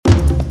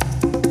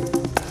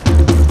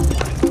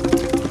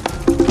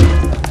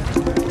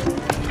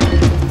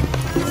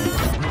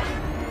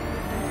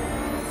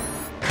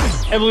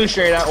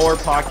Evolutionary.org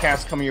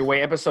podcast coming your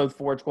way. Episode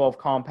 412,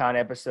 compound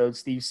episode.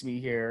 Steve Smee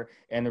here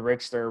and the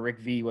Rickster, Rick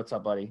V. What's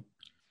up, buddy?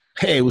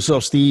 Hey, what's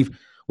up, Steve?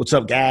 What's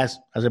up, guys?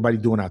 How's everybody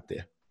doing out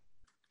there?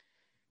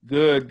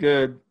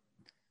 Good.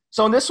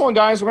 So in this one,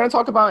 guys, we're going to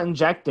talk about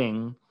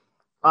injecting.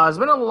 There's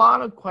been a lot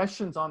of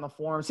questions on the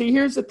forum. See,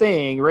 here's the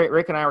thing.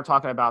 Rick and I were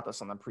talking about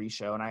this on the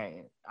pre-show, and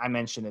I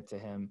mentioned it to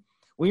him.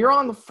 When you're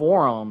on the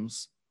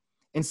forums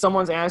and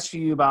someone's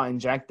asking you about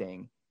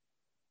injecting,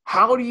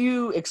 how do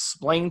you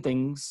explain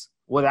things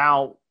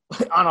without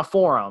on a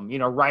forum,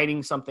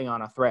 writing something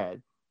on a thread?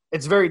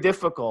 It's very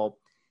difficult.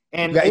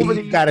 And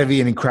you got to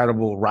be an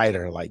incredible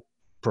writer, like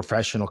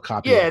professional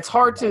copy. Yeah, it's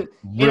hard to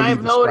really and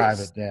I've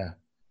noticed. Yeah.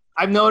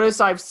 I've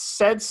noticed I've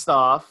said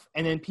stuff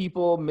and then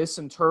people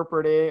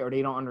misinterpret it or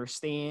they don't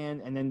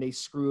understand and then they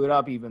screw it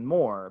up even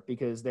more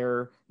because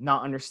they're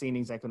not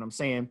understanding exactly what I'm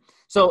saying.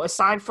 So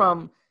aside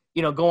from,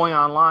 going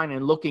online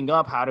and looking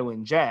up how to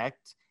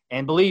inject,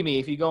 and believe me,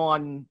 if you go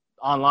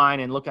online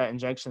and look at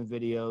injection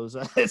videos,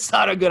 it's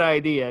not a good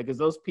idea because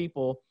those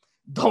people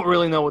don't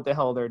really know what the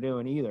hell they're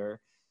doing either.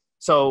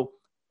 So,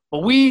 but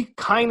we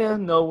kind of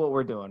know what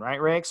we're doing,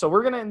 right, Rick? So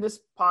we're going to, in this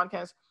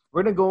podcast,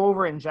 we're going to go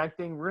over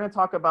injecting. We're going to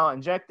talk about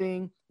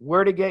injecting,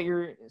 where to get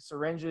your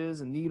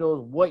syringes and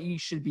needles, what you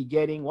should be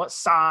getting, what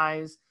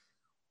size,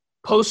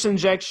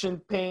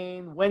 post-injection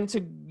pain, when to,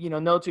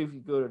 know to if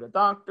you go to the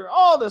doctor,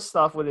 all this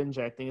stuff with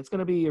injecting. It's going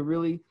to be a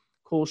really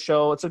cool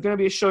show. It's going to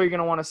be a show you're going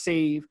to want to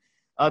save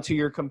to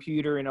your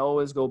computer and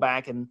always go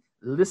back and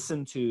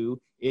listen to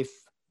if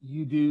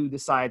you do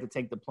decide to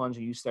take the plunge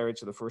and use steroids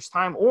for the first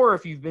time, or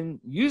if you've been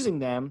using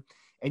them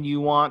and you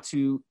want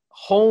to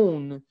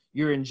hone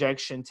your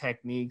injection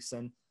techniques.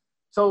 And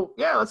so,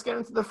 yeah, let's get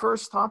into the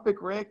first topic,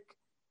 Rick.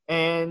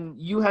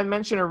 And you had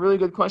mentioned a really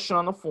good question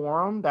on the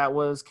forum that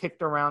was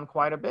kicked around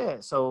quite a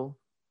bit. So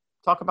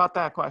talk about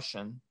that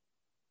question.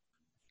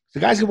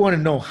 The guys who want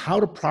to know how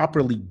to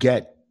properly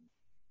get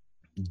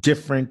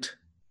different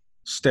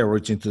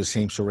steroids into the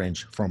same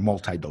syringe from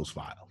multi-dose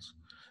vials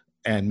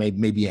and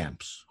maybe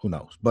amps, who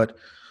knows. But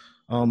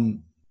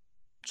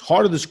it's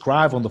hard to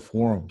describe on the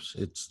forums.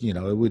 It's,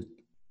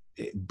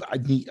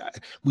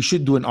 we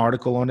should do an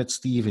article on it,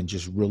 Steve, and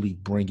just really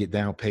bring it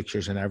down,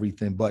 pictures and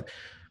everything. But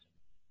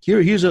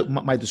here's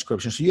my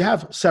description. So you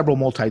have several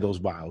multi-dose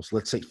vials,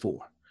 let's say 4,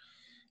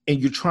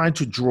 and you're trying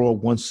to draw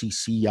 1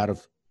 cc out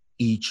of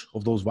each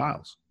of those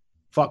vials.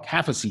 Fuck,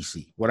 half a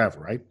cc,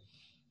 whatever, right?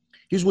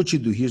 Here's what you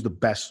do. Here's the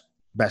best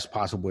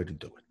possible way to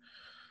do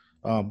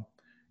it.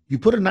 You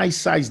put a nice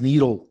size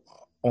needle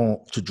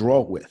on to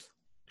draw with.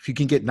 If you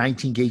can get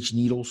 19 gauge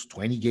needles,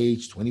 20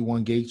 gauge,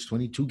 21 gauge,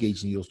 22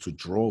 gauge needles to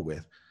draw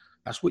with,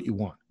 that's what you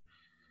want.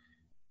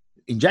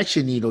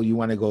 Injection needle, you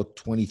want to go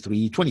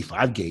 23,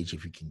 25 gauge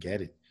if you can get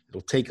it.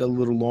 It'll take a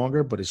little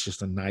longer, but it's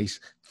just a nice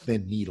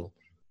thin needle.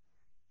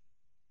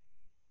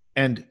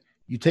 And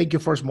you take your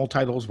first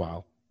multi-dose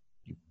vial.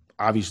 You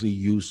obviously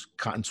use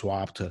cotton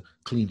swab to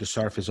clean the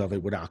surface of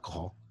it with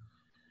alcohol.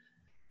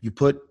 You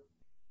put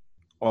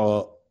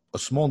a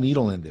small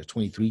needle in there,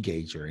 23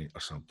 gauge or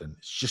something.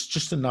 It's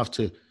just enough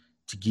to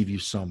give you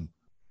some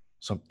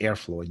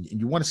airflow. And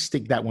you want to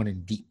stick that one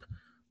in deep.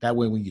 That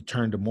way, when you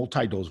turn the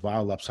multi-dose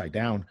vial upside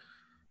down,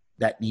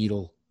 that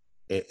needle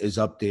is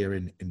up there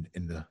in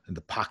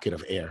the pocket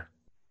of air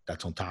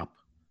that's on top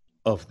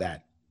of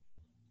that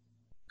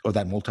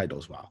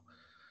multi-dose vial.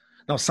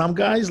 Now, some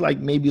guys like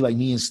me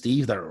and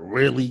Steve that are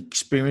really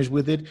experienced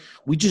with it,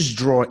 we just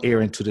draw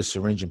air into the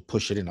syringe and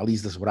push it in. At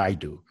least that's what I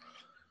do.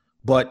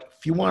 But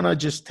if you want to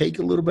just take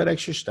a little bit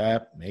extra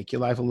step, make your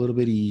life a little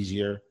bit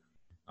easier,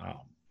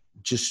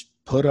 just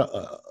put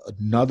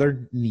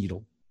another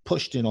needle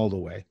pushed in all the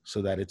way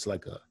so that it's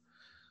like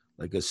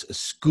a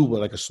scuba,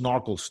 like a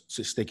snorkel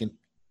sticking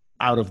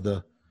out of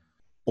the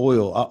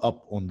oil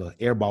up on the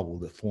air bubble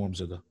that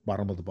forms at the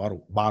bottom of the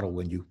bottle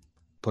when you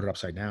put it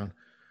upside down.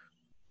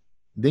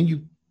 Then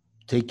you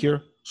take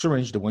your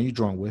syringe, the one you're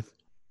drawn with,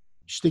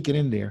 stick it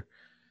in there,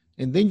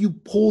 and then you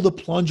pull the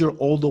plunger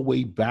all the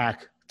way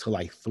back to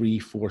like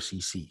 3-4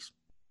 cc's.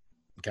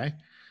 Okay.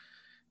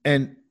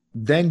 And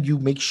then you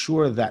make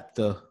sure that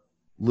the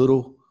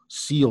little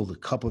seal, the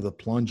cup of the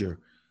plunger,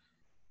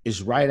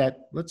 is right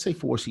at, let's say,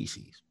 4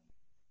 cc's.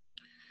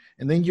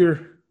 And then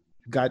you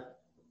got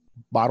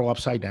bottle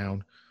upside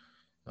down,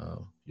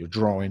 you're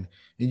drawing,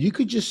 and you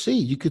could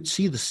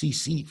see the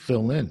cc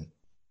fill in.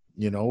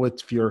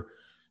 If your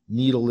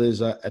needle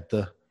is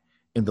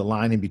in the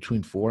line in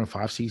between 4 and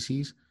 5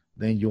 cc's,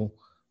 then you'll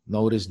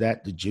notice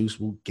that the juice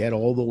will get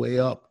all the way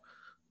up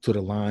to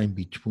the line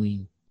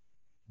between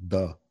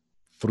the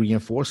 3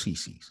 and 4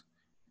 cc's.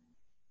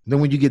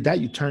 Then when you get that,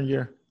 you turn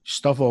your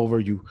stuff over,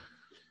 you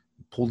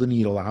pull the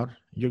needle out,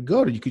 you're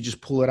good. Or you could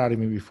just pull it out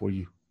even before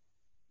you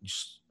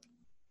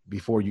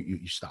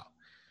stop.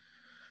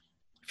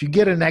 If you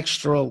get an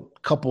extra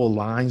couple of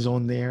lines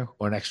on there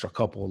or an extra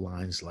couple of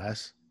lines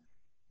less,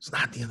 it's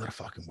not the end of the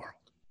fucking world.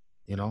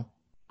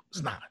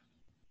 It's not.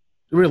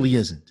 It really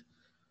isn't.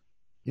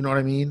 You know what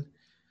I mean?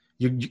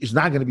 It's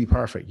not going to be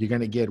perfect. You're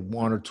going to get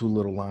 1 or 2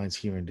 little lines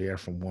here and there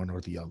from one or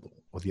the other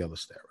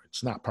steroid.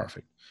 It's not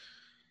perfect.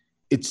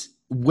 It's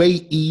way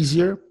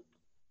easier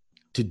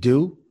to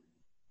do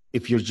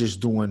if you're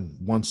just doing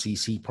 1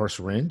 cc per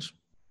syringe.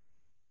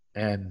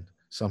 And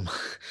some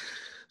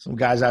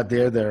guys out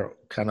there, they're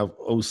kind of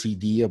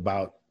OCD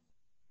about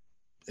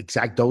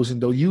exact dosing.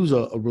 They'll use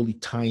a really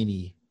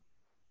tiny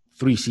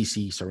 3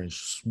 cc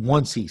syringe,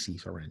 1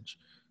 cc syringe,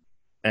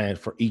 and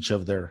for each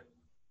of their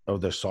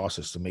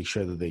sauces to make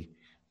sure that they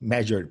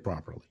measure it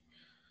properly.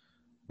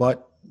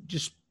 But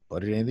just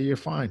put it in there, you're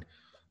fine.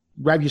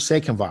 Grab your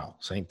second vial,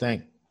 same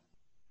thing.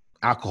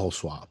 Alcohol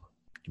swab.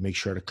 You make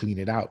sure to clean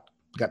it out.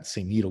 You got the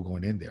same needle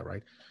going in there,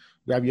 right?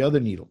 Grab your other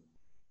needle.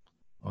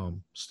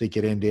 Stick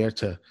it in there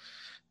to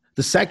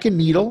the second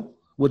needle.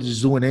 What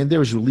it's doing in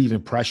there is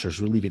relieving pressure,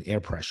 is relieving air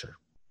pressure.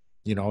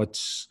 You know,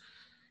 it's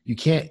you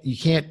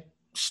can't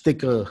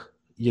stick your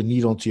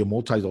needle into your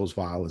multi-dose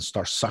vial and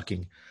start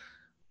sucking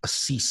a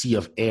cc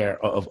of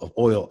air of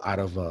oil out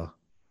of a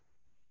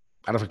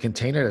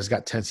container that's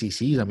got 10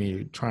 cc's. I mean,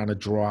 you're trying to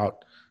draw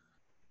out.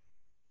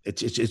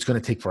 It's going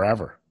to take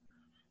forever.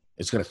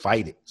 It's going to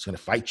fight it. It's going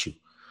to fight you.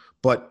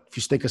 But if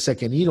you stick a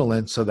second needle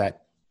in so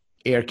that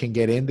air can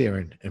get in there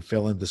and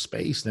fill in the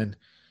space, then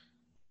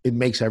it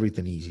makes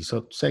everything easy.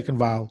 So second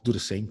vial, do the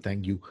same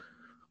thing. You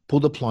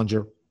pull the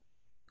plunger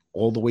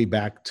all the way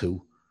back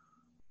to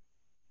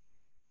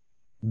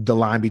the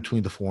line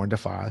between the 4 and the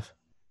 5.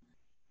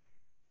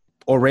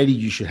 Already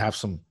you should have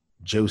some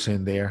juice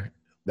in there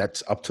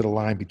that's up to the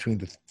line between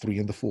the 3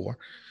 and the 4,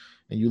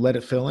 and you let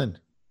it fill in.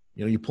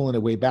 You know, you're pulling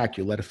it way back.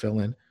 You let it fill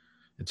in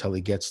until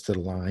it gets to the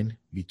line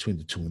between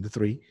the 2 and the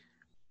 3.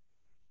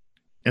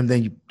 And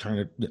then you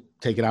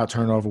take it out,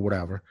 turn it over,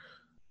 whatever,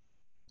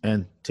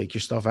 and take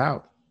your stuff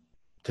out.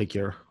 Take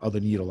your other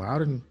needle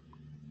out and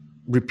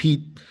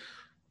repeat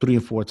 3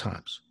 and 4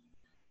 times.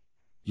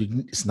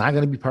 It's not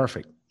going to be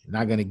perfect. You're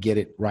not going to get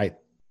it right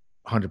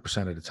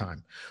 100% of the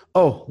time.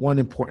 Oh, one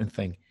important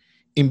thing.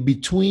 In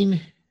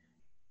between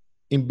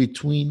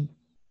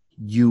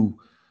you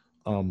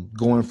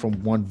going from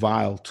one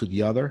vial to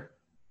the other,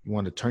 you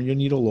want to turn your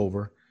needle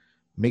over.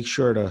 Make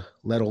sure to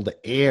let all the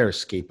air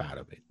escape out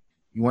of it.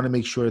 You want to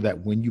make sure that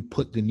when you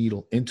put the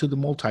needle into the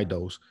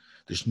multi-dose,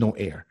 there's no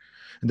air.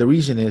 And the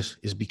reason is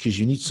because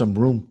you need some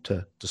room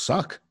to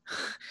suck.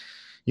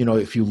 You know,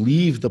 if you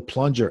leave the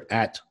plunger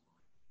at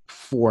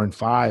 4 and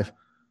 5,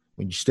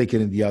 when you stick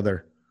it in the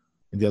other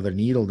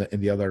needle, in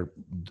the other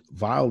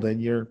vial, then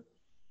you're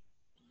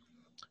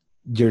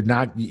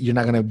not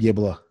going to be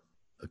able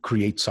to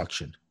create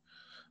suction.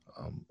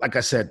 Like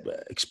I said,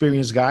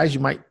 experienced guys, you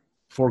might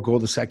forego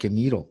the second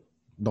needle.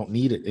 Don't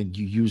need it, and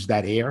you use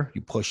that air.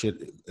 You push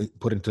it,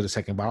 put it into the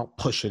second vial,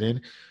 push it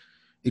in.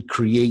 It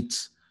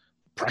creates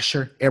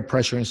pressure, air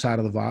pressure inside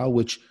of the vial,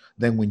 which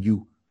then when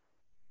you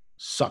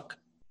suck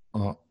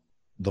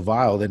the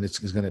vial, then it's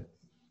going to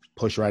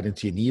push right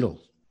into your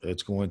needle.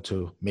 It's going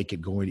to make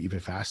it go in even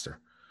faster.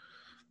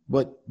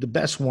 But the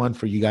best one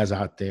for you guys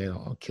out there,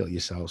 don't kill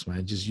yourselves,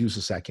 man. Just use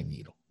a second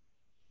needle.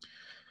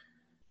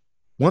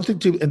 One thing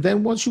too, and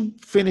then once you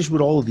finish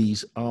with all of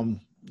these, you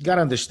got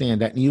to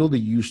understand that needle that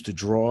you use to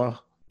draw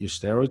your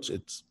steroids,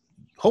 it's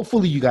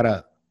hopefully you got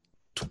a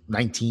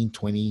 19,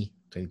 20,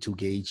 22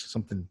 gauge,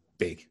 something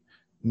big,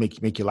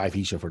 make your life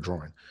easier for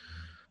drawing.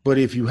 But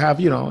if you have,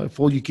 if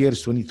all you get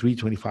is 23,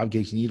 25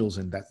 gauge needles,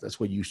 and that's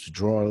what you use to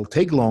draw, it'll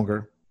take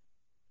longer.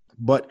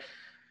 But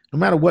no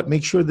matter what,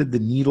 make sure that the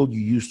needle you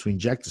use to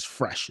inject is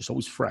fresh. It's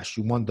always fresh.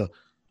 You want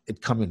it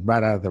coming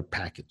right out of the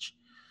package.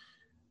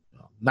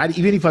 Not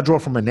even if I draw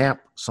from a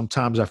nap,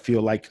 sometimes I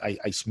feel like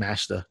I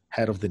smash the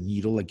head of the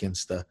needle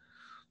against the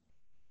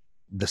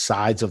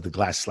sides of the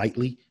glass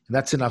slightly, and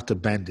that's enough to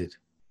bend it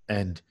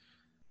and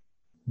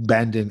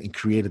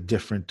create a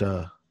different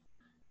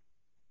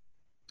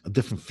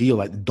feel.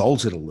 Like it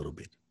dulls it a little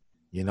bit.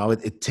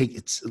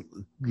 It's a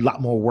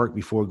lot more work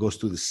before it goes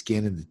through the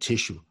skin and the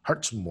tissue.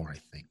 Hurts more, I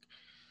think.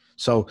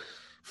 So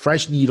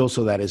fresh needle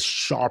so that as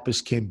sharp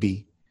as can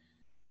be.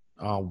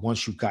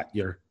 Once you've got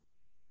your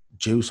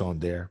juice on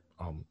there,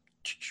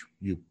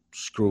 you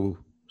screw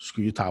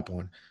your top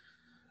on.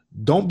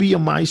 Don't be a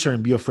miser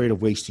and be afraid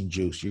of wasting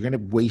juice. You're going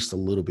to waste a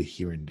little bit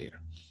here and there.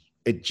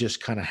 It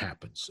just kind of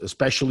happens,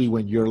 especially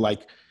when you're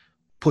like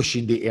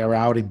pushing the air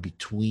out in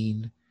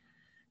between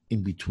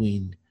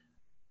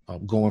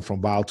going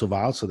from vial to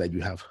vial so that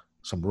you have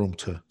some room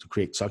to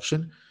create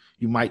suction.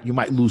 You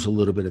might lose a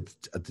little bit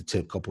at the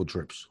tip, couple of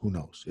drips. Who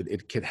knows?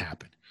 It can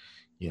happen.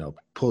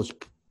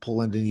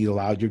 Pulling the needle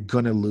out, you're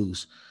going to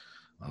lose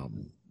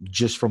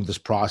just from this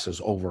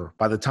process over.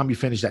 By the time you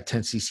finish that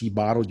 10 cc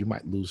bottle, you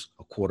might lose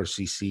a quarter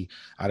cc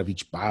out of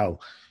each vial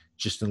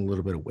just in a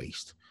little bit of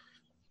waste.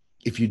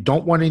 If you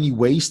don't want any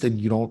waste and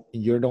you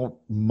don't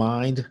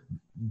mind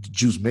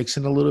juice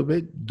mixing a little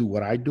bit, do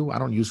what I do. I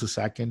don't use a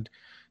second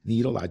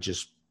needle. I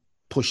just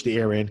push the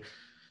air in.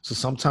 So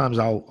sometimes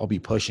I'll be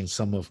pushing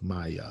some of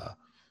my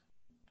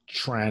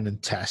Tran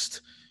and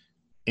Test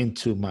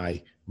into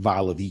my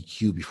vial of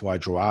EQ before I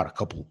draw out a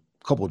couple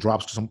of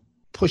drops, because I'm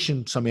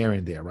pushing some air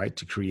in there, right,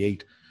 to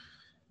create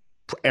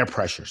air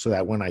pressure so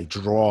that when I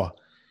draw,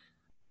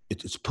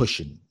 it's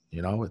pushing.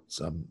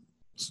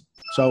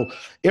 So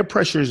air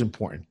pressure is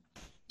important.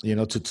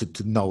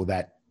 to know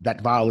that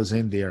that vial is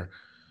in there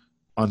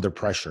under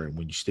pressure. And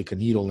when you stick a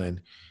needle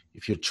in,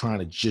 if you're trying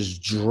to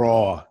just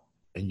draw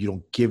and you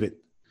don't give it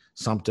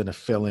something to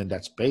fill in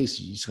that space,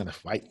 he's going to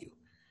fight you.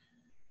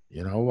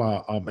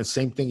 And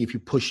same thing if you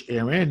push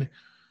air in,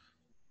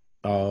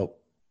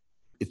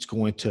 it's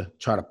going to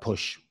try to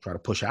push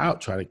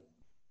out, try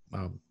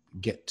to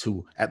get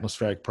to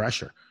atmospheric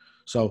pressure.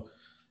 So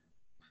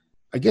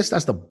I guess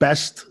that's the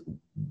best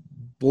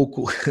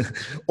vocal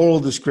oral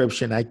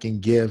description I can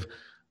give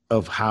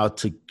of how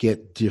to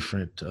get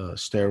different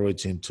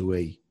steroids into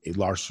a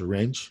large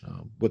syringe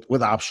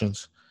with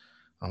options.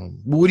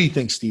 What do you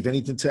think, Steve?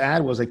 Anything to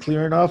add? Was I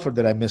clear enough, or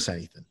did I miss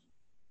anything?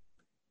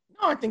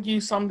 No, I think you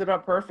summed it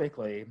up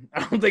perfectly. I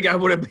don't think I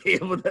would have been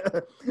able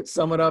to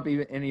sum it up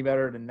even any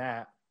better than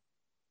that.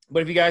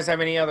 But if you guys have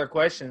any other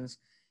questions,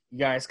 you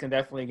guys can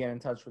definitely get in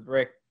touch with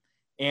Rick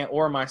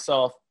or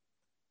myself.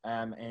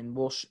 And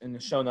we'll in the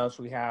show notes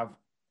we have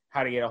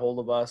how to get a hold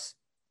of us.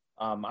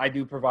 I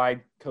do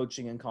provide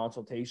coaching and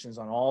consultations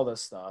on all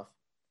this stuff,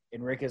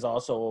 and Rick is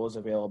also always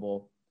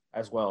available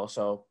as well.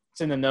 So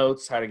it's in the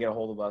notes how to get a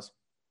hold of us.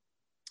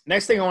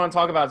 Next thing I want to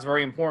talk about is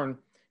very important.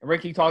 And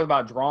Rick, you talked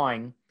about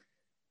drawing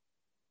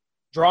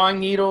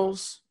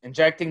needles,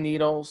 injecting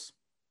needles,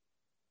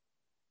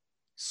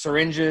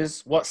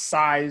 syringes. What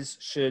size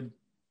should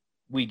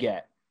we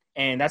get?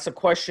 And that's a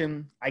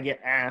question I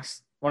get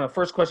asked. One of the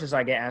first questions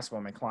I get asked by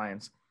my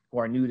clients who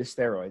are new to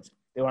steroids.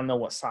 They want to know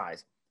what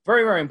size.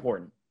 Very, very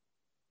important.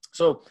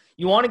 So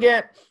you want to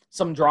get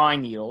some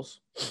drawing needles.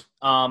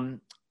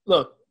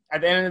 Look,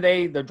 at the end of the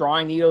day, the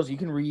drawing needles, you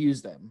can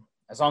reuse them.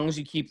 As long as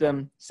you keep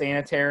them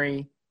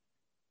sanitary,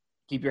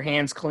 keep your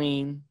hands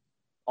clean,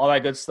 all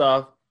that good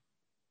stuff.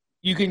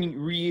 You can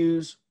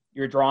reuse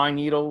your drawing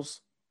needles,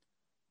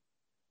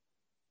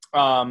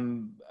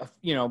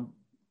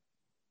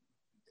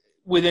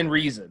 within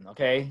reason,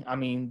 okay? I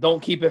mean,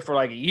 don't keep it for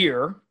like a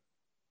year,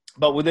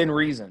 but within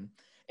reason.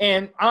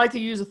 And I like to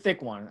use a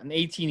thick one, an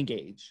 18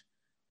 gauge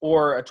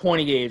or a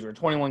 20 gauge or a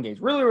 21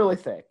 gauge, really, really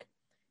thick.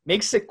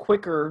 Makes it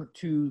quicker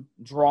to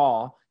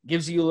draw,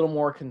 gives you a little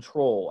more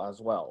control as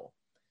well.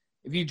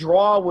 If you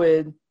draw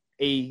with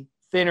a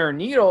thinner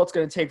needle, it's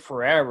going to take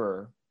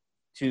forever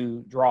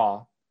to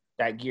draw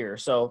that gear.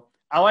 So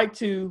I like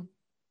to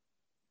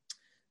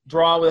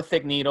draw with a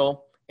thick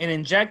needle and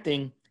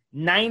injecting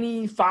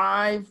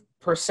 95%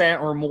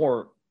 or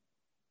more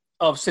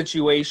of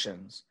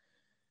situations.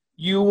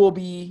 You will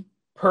be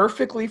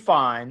perfectly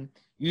fine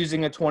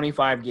using a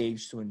 25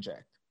 gauge to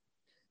inject.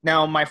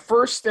 Now, my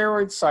first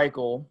steroid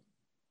cycle,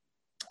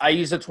 I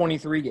used a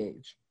 23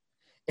 gauge,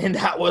 and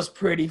that was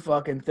pretty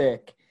fucking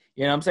thick.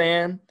 You know what I'm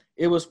saying?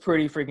 It was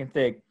pretty freaking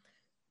thick,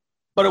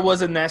 but it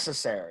wasn't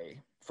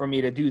necessary for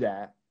me to do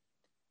that.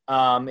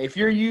 If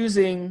you're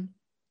using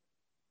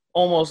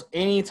almost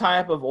any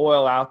type of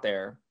oil out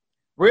there,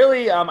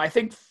 really, I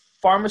think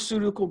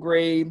pharmaceutical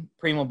grade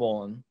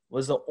Primobolan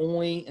was the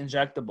only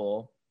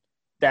injectable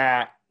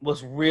that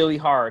was really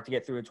hard to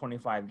get through a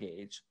 25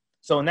 gauge.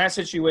 So in that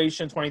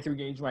situation, 23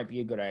 gauge might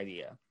be a good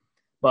idea.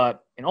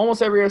 But in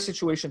almost every other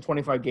situation,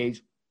 25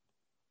 gauge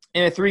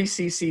in a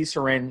 3cc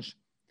syringe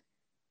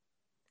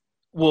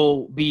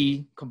will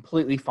be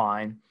completely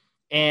fine.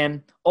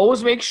 And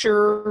always make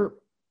sure,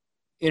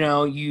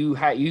 you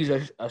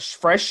use a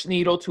fresh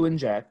needle to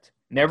inject.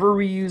 Never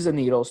reuse the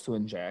needles to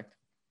inject.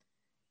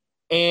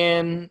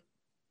 And,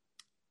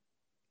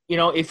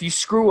 if you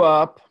screw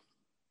up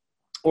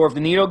or if the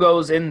needle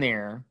goes in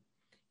there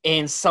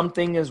and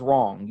something is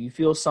wrong, you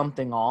feel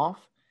something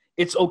off,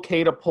 it's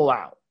okay to pull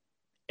out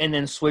and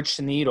then switch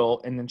the needle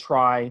and then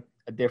try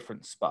a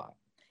different spot.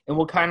 And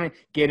we'll kind of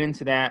get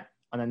into that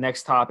on the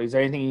next topic. Is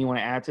there anything you want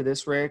to add to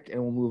this, Rick?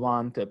 And we'll move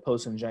on to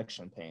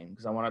post-injection pain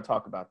because I want to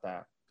talk about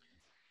that.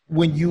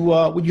 When you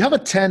have a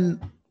 10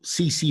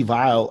 cc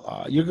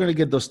vial, you're going to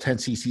get those 10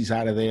 cc's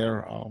out of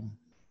there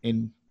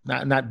and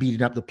not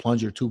beating up the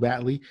plunger too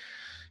badly.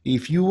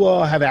 If you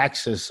have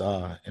access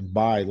and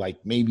buy,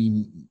 like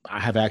maybe I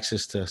have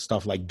access to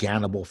stuff like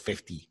Ganable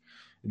 50,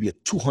 it'd be a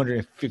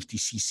 250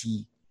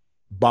 cc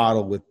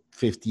bottle with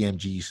 50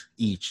 mgs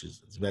each.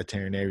 It's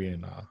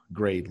veterinarian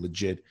grade,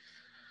 legit.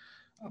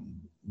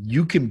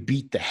 You can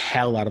beat the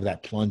hell out of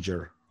that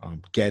plunger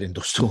getting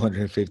those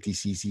 250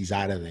 cc's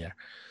out of there.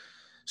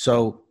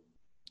 So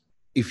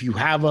if you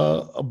have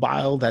a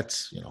vial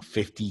that's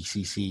 50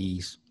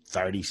 cc's,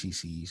 30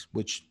 cc's,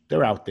 which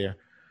they're out there,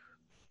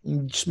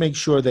 just make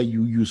sure that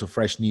you use a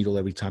fresh needle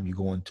every time you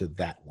go into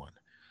that one,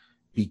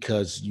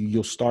 because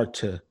you'll start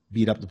to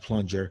beat up the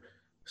plunger.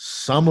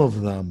 Some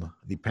of them,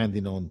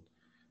 depending on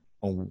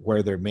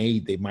where they're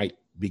made, they might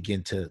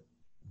begin to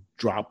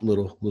drop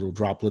little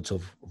droplets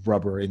of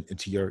rubber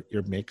into your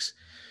mix,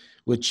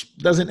 which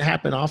doesn't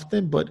happen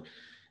often, but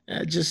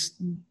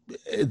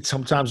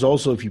sometimes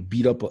also if you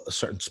beat up a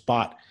certain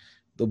spot,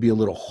 there'll be a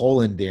little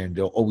hole in there and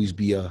there'll always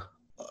be a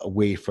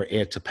way for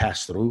air to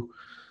pass through,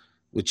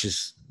 which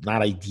is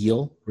not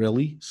ideal,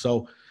 really.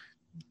 So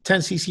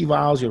 10 cc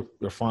vials, you're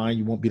fine.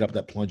 You won't beat up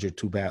that plunger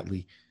too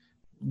badly.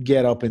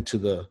 Get up into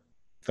the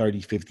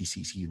 30, 50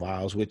 cc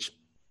vials, which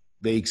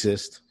they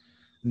exist.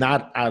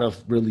 not out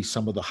of really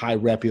some of the high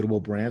reputable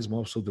brands.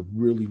 Most of the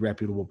really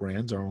reputable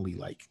brands are only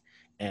like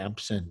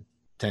amps and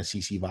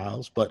 10cc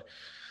vials, but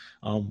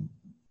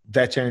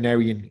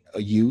veterinarian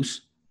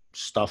use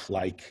stuff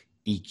like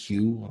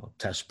EQ,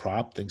 Test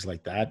Prop, things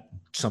like that,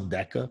 some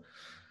DECA,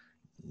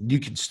 you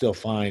can still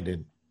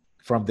find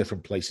from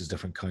different places,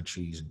 different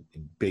countries,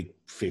 in big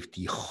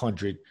 50,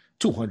 100,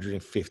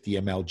 250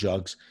 ml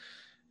jugs.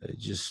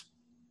 It's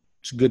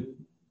good.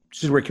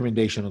 It's a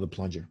recommendation on the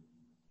plunger.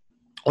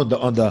 On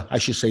the I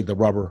should say the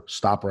rubber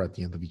stopper at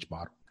the end of each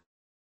bottle.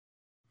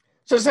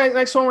 So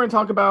next one we're going to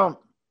talk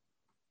about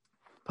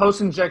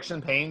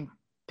post-injection pain,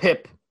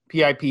 PIP,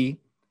 PIP.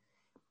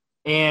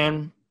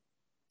 And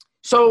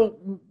so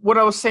what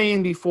I was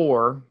saying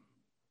before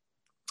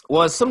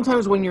was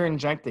sometimes when you're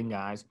injecting,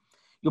 guys,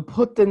 you'll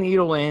put the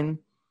needle in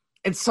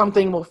and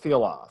something will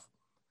feel off.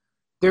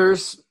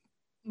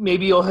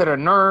 Maybe you'll hit a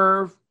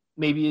nerve,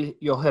 maybe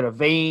you'll hit a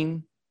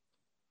vein,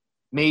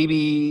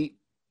 maybe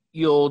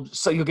you'll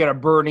get a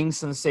burning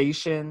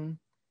sensation,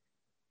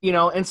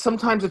 and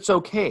sometimes it's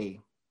okay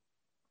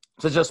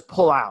to just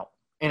pull out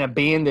and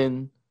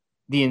abandon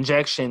the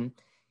injection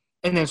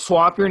and then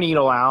swap your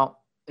needle out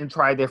and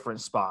try a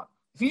different spot.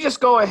 If you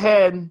just go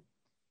ahead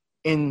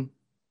and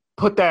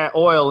put that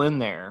oil in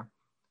there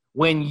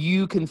when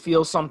you can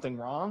feel something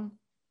wrong,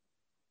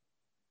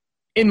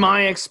 in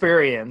my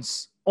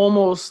experience,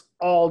 almost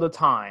all the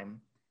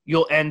time,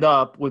 you'll end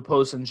up with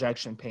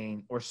post-injection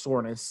pain or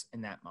soreness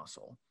in that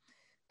muscle.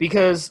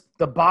 Because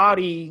the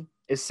body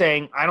is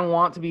saying, I don't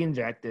want to be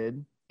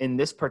injected in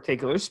this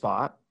particular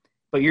spot,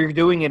 but you're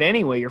doing it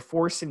anyway. You're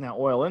forcing that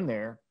oil in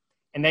there.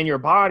 And then your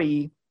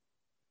body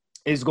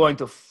is going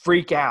to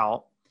freak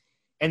out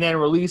and then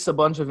release a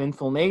bunch of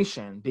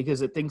inflammation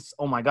because it thinks,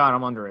 oh my God,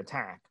 I'm under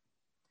attack.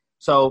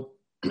 So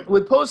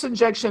with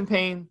post-injection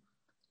pain,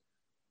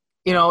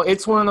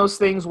 it's one of those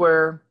things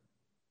where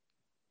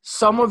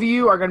some of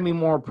you are going to be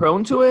more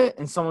prone to it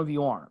and some of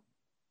you aren't.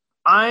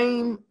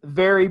 I'm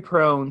very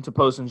prone to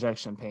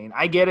post-injection pain.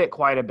 I get it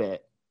quite a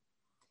bit.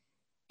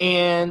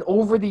 And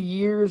over the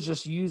years,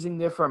 just using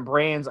different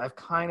brands, I've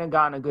kind of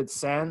gotten a good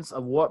sense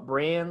of what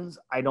brands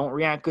I don't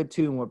react good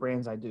to and what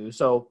brands I do.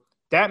 So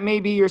that may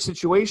be your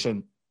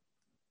situation.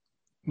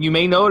 You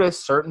may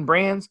notice certain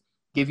brands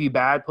give you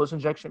bad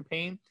post-injection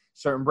pain.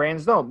 Certain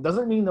brands don't.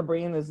 Doesn't mean the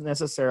brand is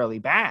necessarily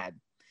bad.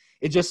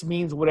 It just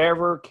means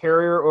whatever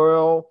carrier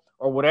oil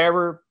or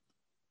whatever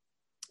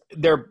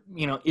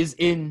is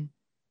in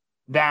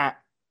that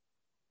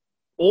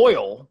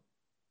oil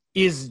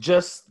is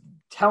just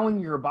telling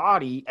your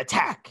body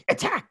attack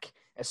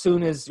as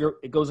soon as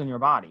it goes in your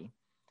body.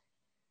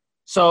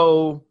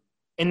 So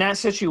in that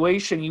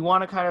situation, you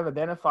want to kind of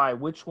identify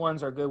which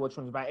ones are good, which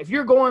ones are bad. If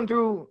you're going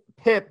through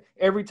PIP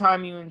every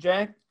time you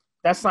inject,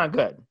 that's not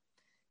good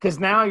because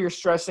now you're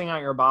stressing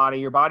out your body.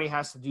 Your body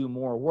has to do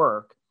more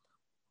work.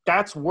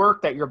 That's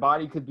work that your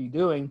body could be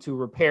doing to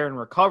repair and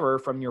recover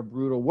from your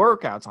brutal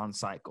workouts on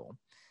cycle.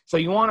 So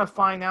you want to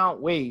find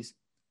out ways.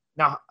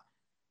 Now,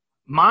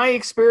 my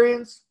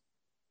experience,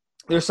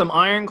 there's some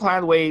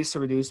ironclad ways to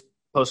reduce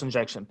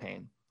post-injection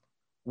pain.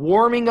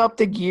 Warming up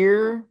the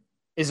gear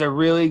is a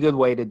really good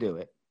way to do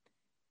it.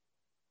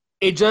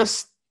 It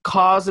just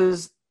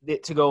causes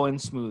it to go in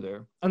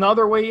smoother.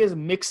 Another way is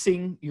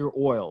mixing your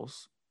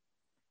oils.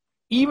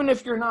 Even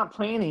if you're not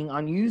planning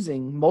on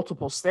using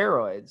multiple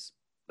steroids,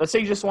 let's say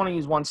you just want to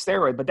use one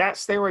steroid, but that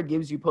steroid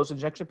gives you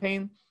post-injection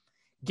pain,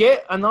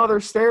 get another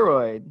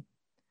steroid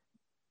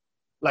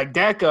like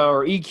DECA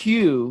or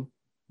EQ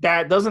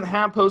that doesn't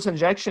have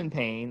post-injection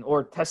pain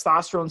or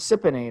testosterone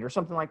cypionate or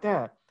something like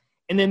that.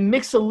 And then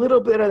mix a little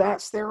bit of that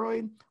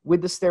steroid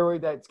with the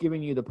steroid that's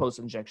giving you the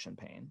post-injection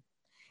pain.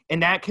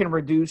 And that can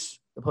reduce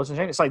the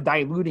post-injection. It's like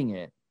diluting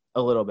it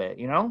a little bit,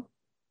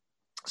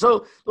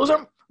 So those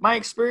are my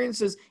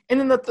experiences. And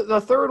then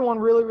the third one,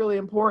 really, really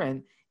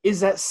important, is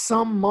that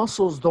some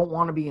muscles don't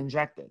want to be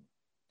injected.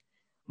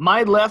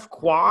 My left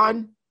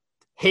quad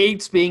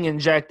hates being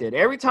injected.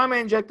 Every time I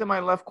injected my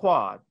left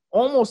quad,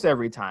 almost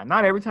every time,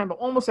 not every time, but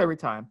almost every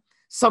time,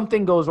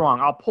 something goes wrong.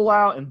 I'll pull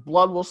out and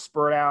blood will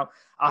spurt out.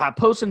 I'll have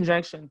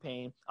post-injection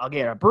pain. I'll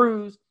get a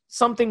bruise.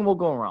 Something will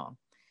go wrong.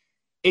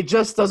 It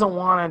just doesn't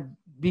want to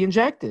be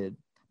injected.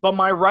 But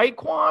my right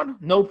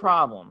quad, no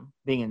problem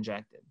being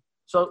injected.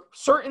 So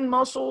certain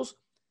muscles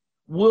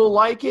will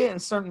like it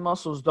and certain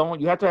muscles don't.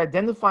 You have to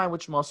identify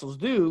which muscles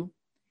do,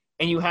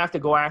 and you have to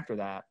go after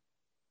that.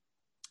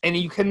 And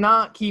you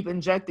cannot keep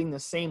injecting the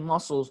same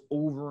muscles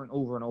over and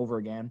over and over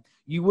again.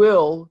 You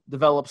will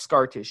develop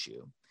scar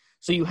tissue.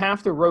 So you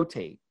have to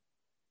rotate.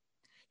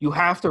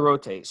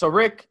 So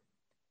Rick,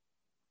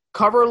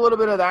 cover a little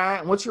bit of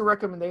that. And what's your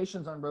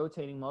recommendations on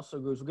rotating muscle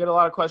groups? We get a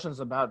lot of questions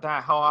about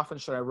that. How often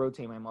should I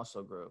rotate my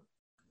muscle group?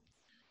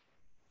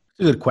 It's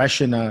a good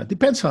question.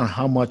 Depends on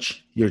how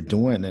much you're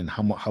doing and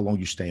how long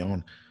you stay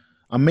on.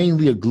 I'm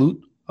mainly a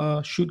glute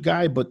shoot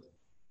guy, but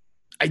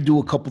I do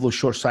a couple of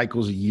short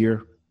cycles a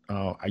year.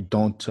 I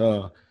don't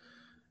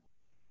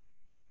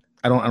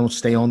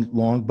stay on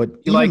long,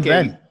 but you like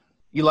then,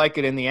 You like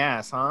it in the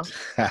ass, huh?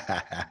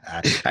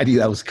 I knew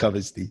that was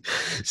coming, Steve.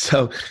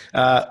 So,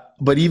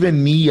 but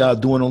even me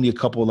doing only a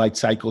couple of light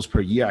cycles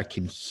per year, I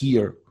can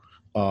hear,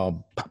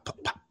 pop, pop,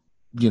 pop,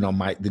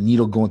 the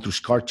needle going through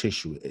scar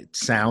tissue. It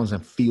sounds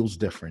and feels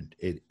different.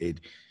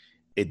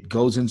 It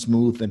goes in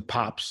smooth and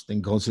pops,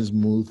 then goes in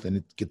smooth, and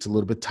it gets a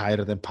little bit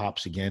tighter, then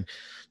pops again.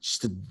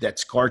 Just that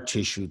scar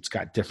tissue, it's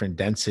got different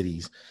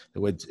densities,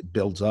 the way it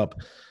builds up.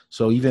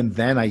 So even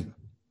then,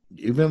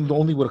 even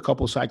only with a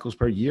couple of cycles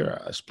per year,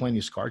 there's plenty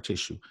of scar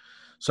tissue.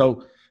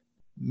 So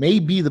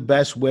maybe the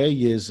best way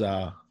is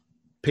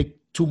pick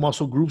 2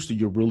 muscle groups that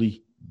you're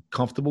really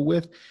comfortable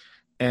with.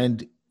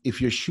 And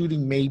if you're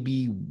shooting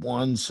maybe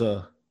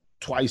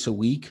twice a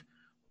week,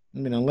 I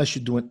mean, unless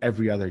you're doing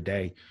every other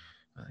day,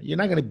 you're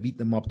not going to beat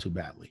them up too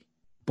badly.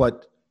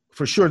 But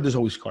for sure, there's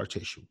always scar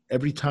tissue.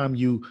 Every time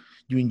you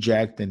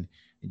inject and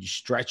you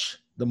stretch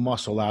the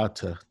muscle out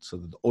so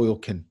that the oil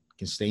can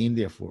stay in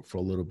there for a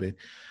little bit.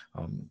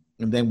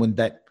 And then when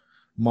that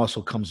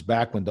muscle comes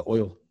back, when the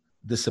oil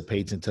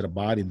dissipates into the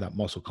body and that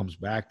muscle comes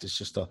back, there's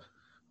just a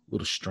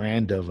little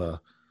strand of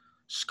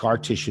scar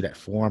tissue that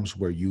forms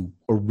where you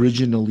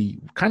originally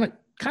kind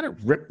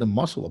of ripped the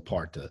muscle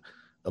apart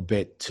a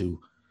bit to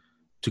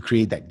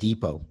create that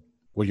depot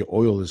where your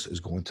oil is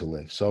going to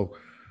live. So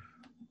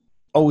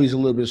always a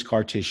little bit of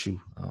scar tissue.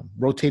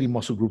 Rotating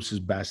muscle groups is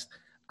best.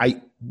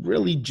 I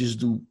really just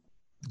do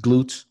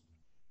glutes,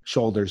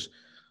 shoulders.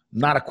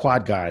 Not a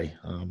quad guy.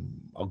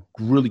 A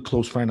really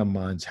close friend of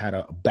mine's had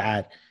a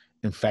bad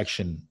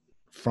infection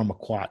from a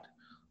quad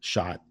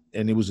shot,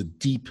 and it was a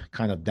deep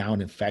kind of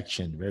down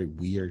infection, very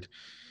weird.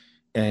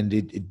 And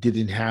it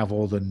didn't have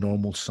all the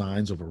normal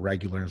signs of a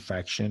regular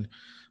infection.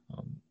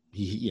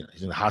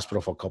 He's in the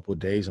hospital for a couple of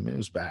days. I mean, it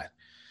was bad.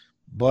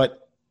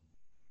 But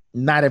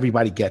not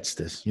everybody gets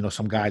this.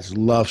 Some guys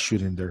love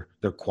shooting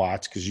their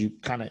quads because you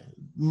kind of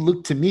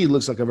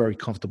looks like a very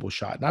comfortable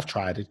shot. And I've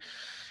tried it.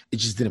 It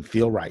just didn't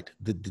feel right.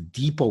 The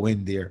depot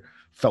in there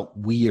felt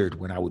weird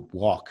when I would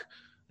walk.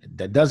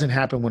 That doesn't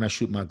happen when I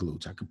shoot my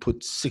glutes. I could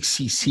put 6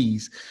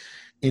 cc's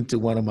into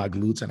one of my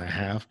glutes, and I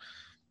have,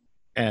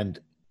 and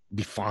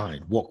be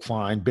fine, walk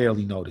fine,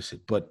 barely notice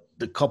it. But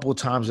the couple of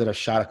times that I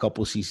shot a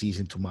couple of cc's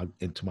into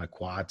my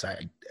quads,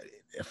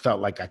 it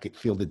felt like I could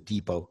feel the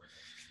depot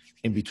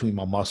in between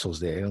my muscles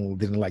there. I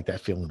didn't like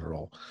that feeling at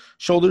all.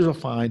 Shoulders are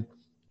fine.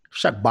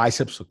 Shot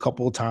biceps a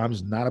couple of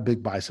times. Not a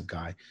big bicep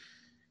guy.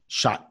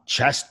 Shot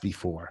chest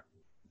before.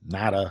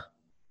 Not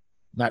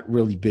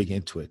really big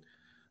into it.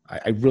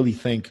 I really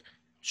think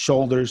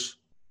shoulders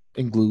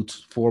and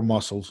glutes, 4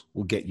 muscles,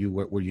 will get you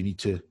where you need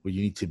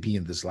to be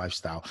in this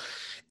lifestyle.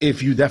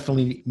 If you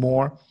definitely need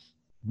more,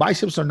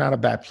 biceps are not a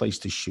bad place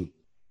to shoot.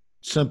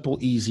 Simple,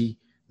 easy,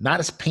 not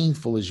as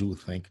painful as you would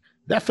think.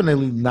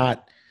 Definitely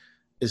not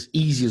as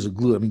easy as a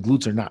glute. I mean,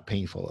 glutes are not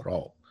painful at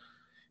all.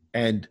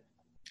 And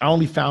I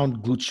only found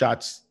glute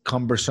shots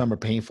cumbersome or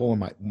painful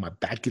when my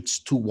back gets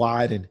too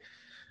wide and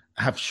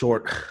I have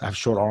short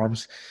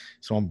arms.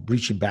 So I'm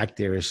reaching back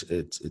there.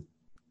 It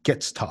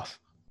gets tough.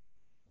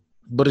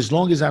 But as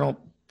long as I don't,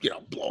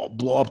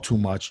 blow up too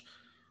much,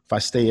 if I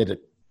stay at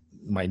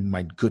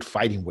my good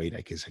fighting weight,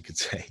 I guess I could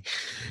say,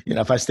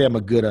 if I stay at my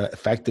good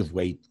effective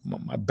weight,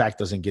 my back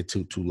doesn't get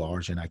too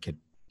large, and I could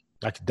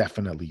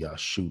definitely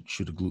shoot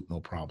a glute, no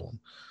problem.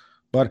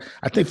 But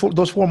I think for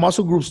those 4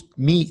 muscle groups,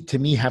 to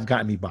me, have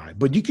gotten me by.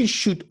 But you can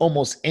shoot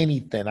almost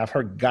anything. I've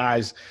heard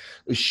guys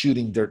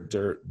shooting their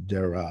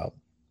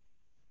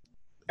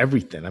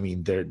everything. I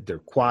mean, their the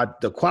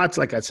quads,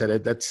 like I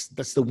said,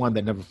 that's the one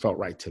that never felt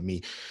right to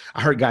me.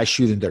 I heard guys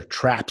shooting their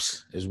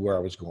traps is where I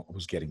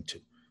was getting to.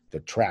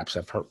 Their traps.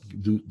 I've heard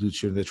dudes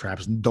shooting their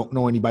traps. Don't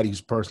know anybody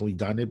who's personally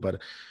done it, but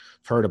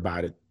I've heard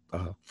about it,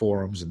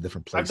 forums and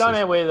different places. I've done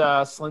it with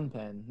a slim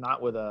pin,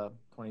 not with a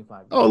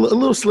 25. Oh, a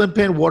little slim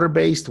pin,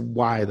 water-based.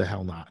 Why the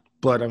hell not?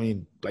 But I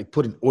mean, like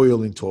putting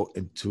oil into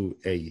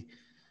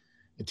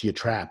your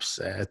traps.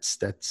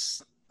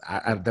 That's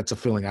a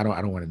feeling I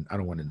don't want to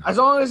know. As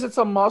long as it's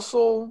a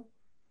muscle,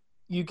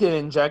 you can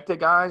inject it,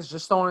 guys.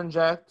 Just don't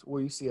inject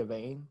where you see a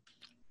vein,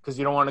 because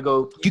you don't want to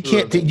go. You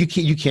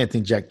can't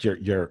inject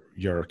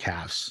your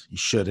calves. You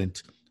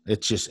shouldn't.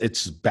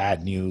 It's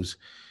bad news.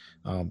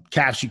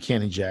 Calves you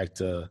can't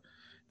inject.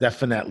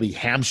 Definitely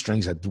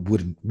hamstrings I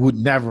would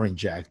never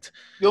inject.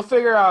 You'll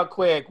figure out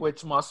quick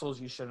which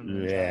muscles you shouldn't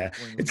inject.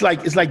 Yeah, it's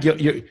like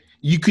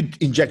you could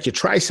inject your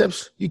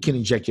triceps. You can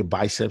inject your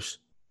biceps,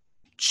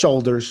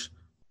 shoulders,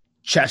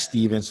 chest.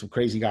 Even some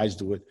crazy guys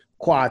do it.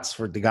 Quads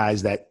for the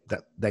guys that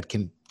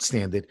can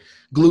stand it.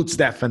 Glutes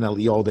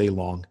definitely all day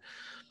long.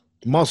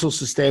 Muscles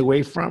to stay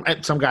away from.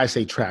 And some guys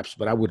say traps,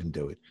 but I wouldn't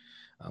do it.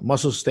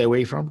 Muscles to stay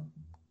away from.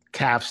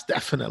 Calves,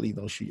 definitely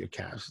don't shoot your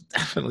calves.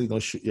 Definitely don't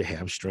shoot your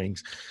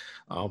hamstrings.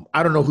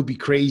 I don't know who'd be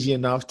crazy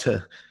enough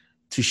to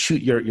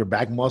shoot your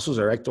back muscles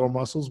or ector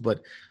muscles,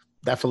 but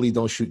definitely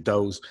don't shoot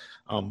those.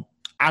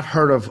 I've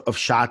heard of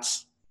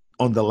shots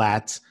on the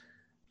lats.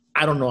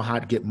 I don't know how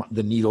to get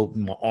the needle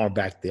in my arm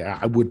back there.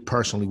 I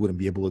personally wouldn't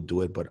be able to do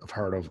it, but I've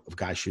heard of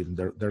guys shooting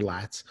their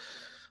lats.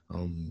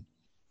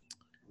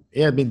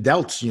 Yeah, I mean,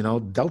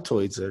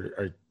 deltoids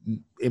are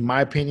in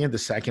my opinion, the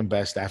second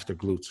best after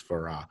glutes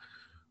for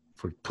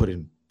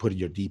putting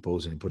your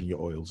depots and putting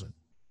your oils in.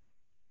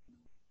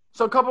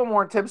 So a couple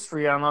more tips for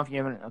you. I don't know if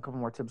you have a couple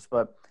more tips,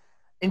 but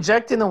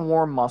injecting a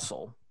warm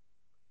muscle.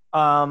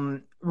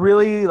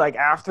 Really, like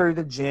after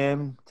the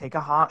gym, take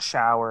a hot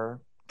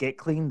shower, get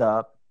cleaned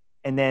up,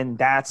 and then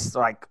that's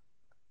like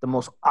the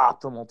most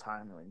optimal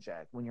time to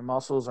inject when your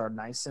muscles are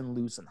nice and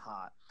loose and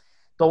hot.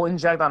 Don't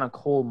inject on a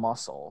cold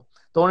muscle.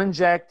 Don't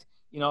inject,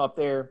 up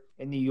there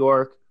in New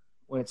York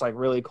when it's like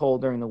really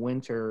cold during the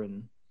winter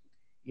and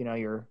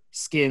your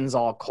skin's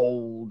all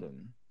cold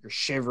and you're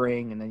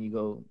shivering, and then you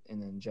go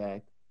and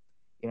inject.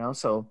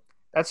 So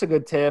that's a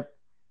good tip.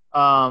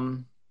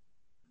 I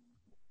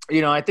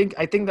think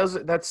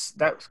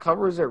that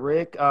covers it,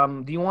 Rick.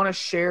 Do you want to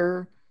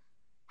share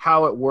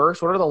how it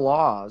works? What are the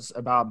laws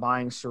about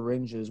buying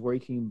syringes? Where you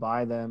can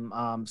buy them?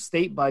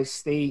 State by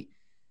state.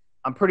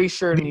 I'm pretty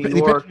sure in New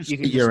York you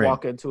can just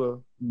walk into a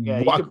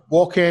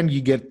walk in.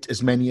 You get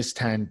as many as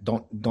 10.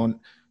 Don't.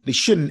 They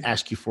shouldn't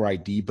ask you for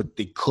ID, but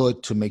they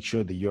could to make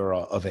sure that you're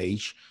of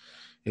age.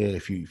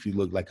 If you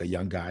look like a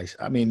young guy.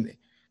 I mean,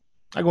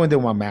 I go in there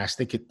with my mask.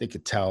 They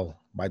could tell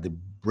by the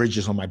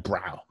bridges on my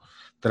brow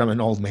that I'm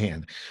an old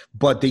man,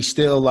 but they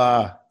still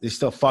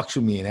fucks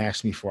with me and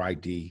ask me for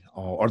ID,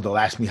 or they'll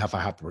ask me if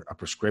I have a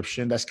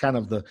prescription. That's kind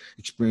of the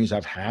experience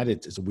I've had.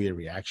 It's a weird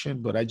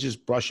reaction, but I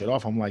just brush it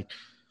off. I'm like,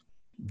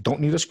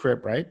 don't need a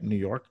script, right? New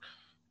York,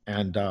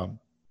 and I'm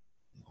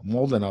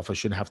old enough. I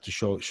shouldn't have to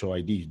show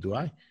ID, do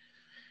I?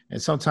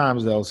 And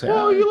sometimes they'll say,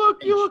 "Well, you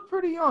look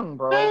pretty young,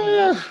 bro."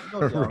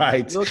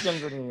 Right? You look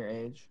younger than your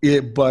age.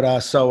 Yeah, but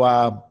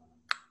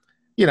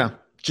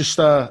just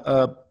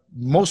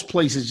most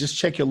places, just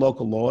check your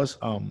local laws.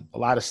 A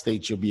lot of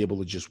states you'll be able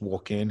to just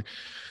walk in.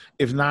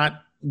 If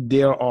not,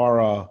 there are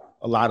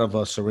a lot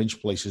of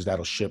syringe places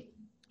that'll ship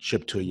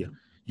to you.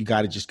 You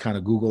got to just kind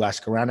of Google,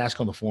 ask around, ask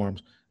on the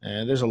forums,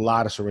 and there's a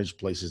lot of syringe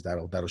places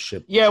that'll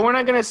ship. Yeah, we're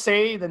not gonna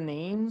say the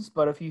names,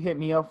 but if you hit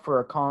me up for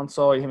a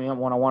consult, you hit me up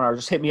one-on-one, or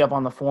just hit me up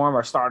on the forum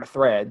or start a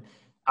thread,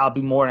 I'll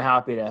be more than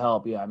happy to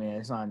help you. I mean,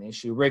 it's not an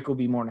issue. Rick will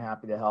be more than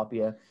happy to help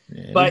you.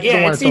 Yeah, but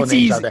it's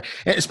easy.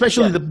 And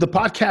especially the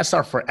podcasts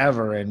are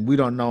forever, and we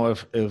don't know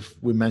if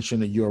we mention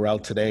the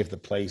URL today, if the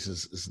place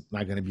is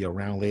not going to be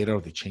around later,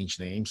 or they change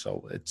names.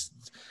 So it's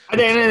at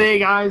the end of the day,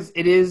 guys,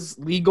 it is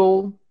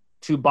legal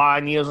to buy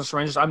needles and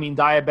syringes. I mean,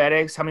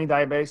 diabetics. How many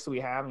diabetics do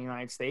we have in the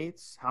United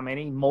States? How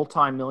many?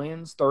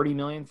 Multi-millions, 30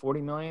 million,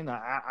 40 million.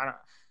 I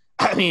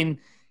mean,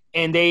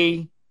 and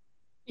they,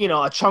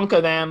 a chunk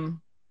of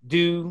them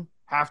do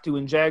have to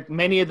inject.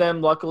 Many of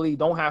them, luckily,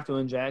 don't have to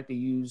inject. They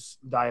use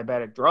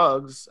diabetic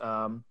drugs,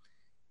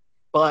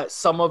 but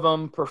some of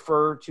them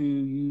prefer to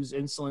use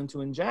insulin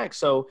to inject.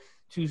 So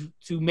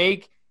to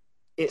make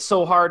it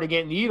so hard to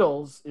get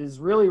needles is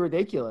really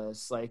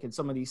ridiculous. Like in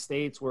some of these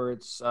states where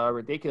it's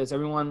ridiculous,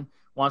 everyone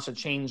wants to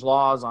change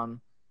laws on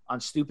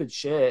stupid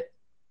shit.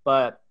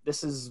 But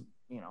this is,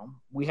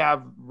 we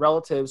have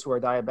relatives who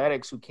are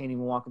diabetics who can't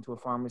even walk into a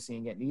pharmacy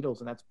and get needles,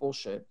 and that's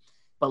bullshit.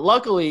 But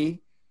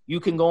luckily, you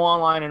can go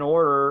online and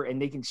order,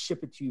 and they can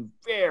ship it to you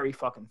very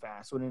fucking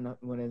fast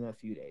within a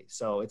few days.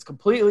 So it's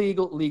completely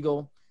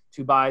legal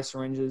to buy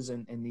syringes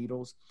and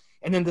needles.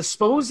 And then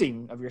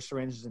disposing of your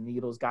syringes and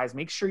needles, guys,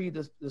 make sure you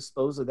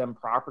dispose of them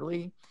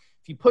properly.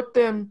 If you put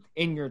them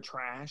in your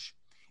trash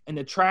and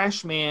the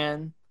trash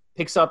man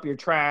picks up your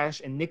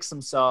trash and nicks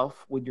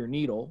himself with your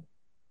needle,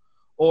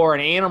 or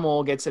an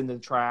animal gets into the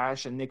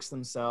trash and nicks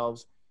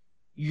themselves,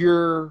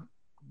 you're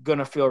going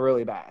to feel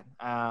really bad.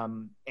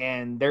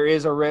 And there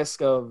is a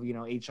risk of,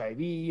 HIV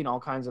and all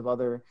kinds of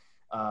other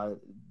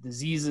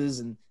diseases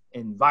and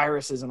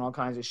viruses and all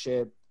kinds of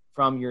shit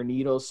from your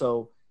needles.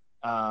 So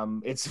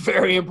it's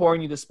very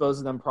important you dispose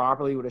of them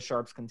properly with a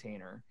Sharps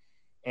container.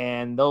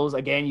 And those,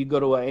 again, you go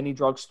to any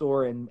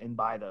drugstore and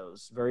buy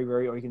those or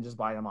you can just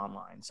buy them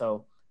online.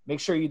 So make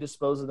sure you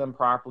dispose of them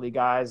properly,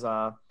 guys.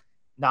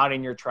 Not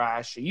in your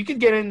trash. You could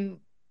get in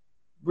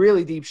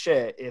really deep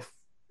shit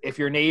if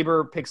your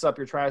neighbor picks up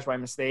your trash by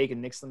mistake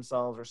and nicks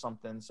themselves or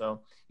something.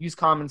 So use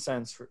common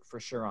sense for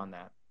sure on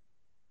that.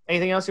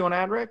 Anything else you want to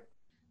add, Rick?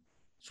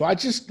 So I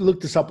just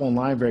looked this up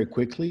online very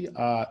quickly.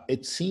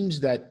 It seems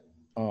that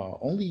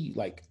only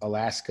like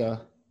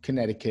Alaska,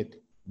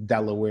 Connecticut,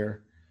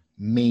 Delaware,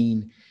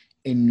 Maine,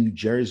 and New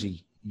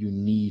Jersey, you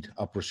need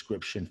a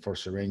prescription for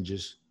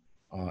syringes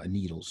and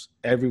needles.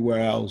 Everywhere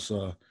else,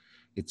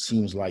 it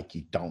seems like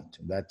you don't.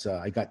 That's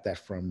I got that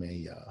from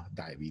a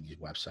diabetes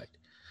website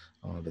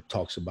that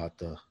talks about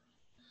the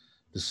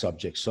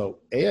subject. So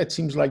yeah, it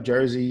seems like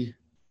Jersey,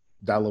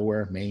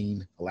 Delaware,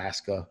 Maine,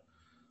 Alaska,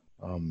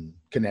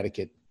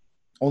 Connecticut,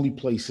 only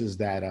places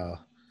that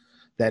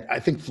I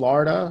think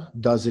Florida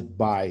does it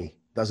by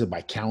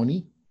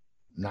county,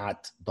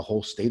 not the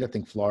whole state. I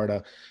think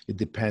Florida, it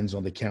depends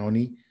on the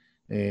county.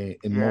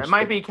 It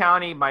might be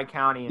county by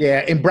county.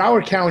 Yeah, in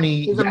Broward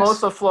County. Yes.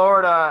 Most of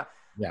Florida.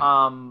 Yeah.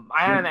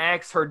 I had an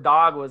ex, her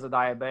dog was a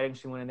diabetic.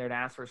 She went in there to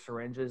ask for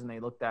syringes and they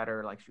looked at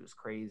her like she was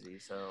crazy.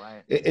 So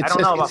I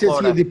don't know about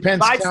Florida. It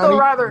depends. But I'd still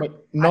rather.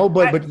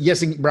 But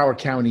yes, in Broward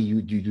County,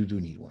 you do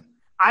need one.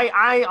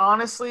 I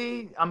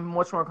honestly, I'm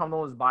much more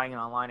comfortable with buying it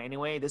online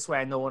anyway. This way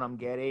I know what I'm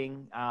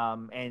getting,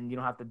 and you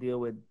don't have to deal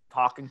with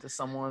talking to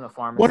someone, a One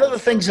pharmacist. of the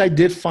things I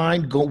did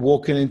find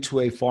walking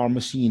into a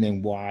pharmacy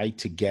in NY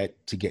to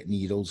get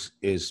needles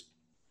is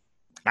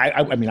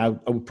I mean I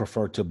would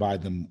prefer to buy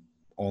them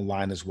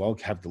online as well,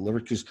 have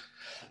delivered, because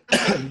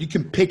you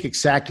can pick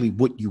exactly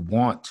what you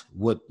want.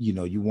 What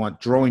you want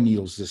drawing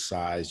needles this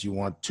size, you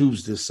want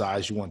tubes this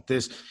size, you want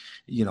this,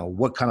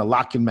 what kind of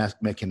locking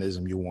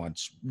mechanism you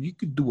want. You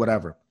could do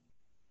whatever.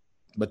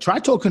 But try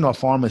talking to a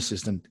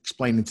pharmacist and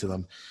explaining to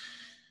them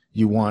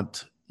you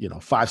want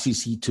 5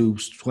 cc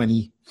tubes,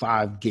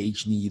 25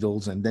 gauge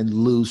needles, and then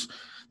loose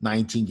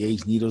 19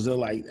 gauge needles. They're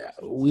like,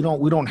 we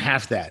don't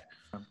have that.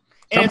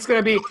 And it's going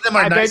to be,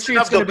 I bet you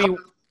it's going to be.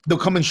 They'll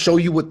come and show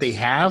you what they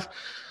have.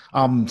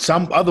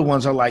 Some other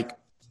ones are like,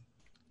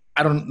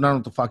 I don't know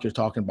what the fuck you're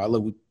talking about.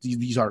 Look,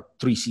 these are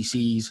 3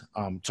 cc's.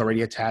 It's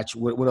already attached.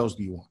 What else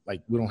do you want?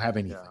 Like, we don't have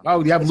anything. Yeah.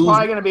 Oh, you have. It's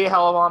probably going to be a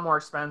hell of a lot more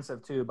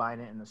expensive too, buying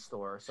it in the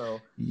store.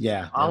 So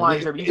yeah,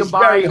 online, it's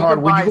very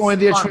hard when you go in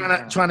there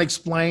trying to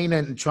explain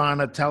and trying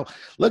to tell.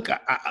 Look,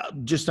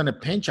 just in a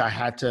pinch, I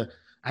had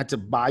to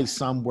buy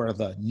some where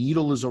the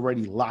needle is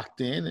already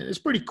locked in, and it's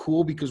pretty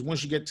cool because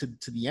once you get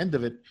to the end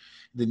of it,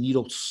 the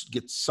needle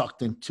gets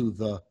sucked into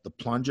the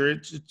plunger.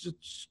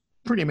 It's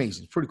pretty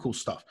amazing. It's pretty cool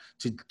stuff.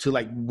 To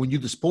like when you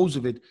dispose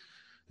of it,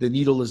 the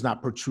needle is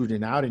not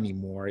protruding out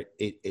anymore.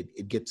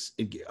 It gets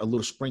a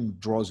little spring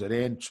draws it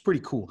in. It's pretty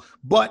cool,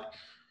 but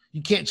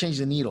you can't change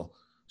the needle.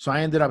 So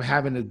I ended up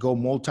having to go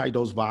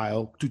multi-dose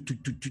vial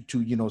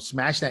to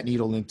smash that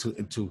needle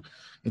into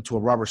a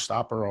rubber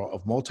stopper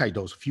of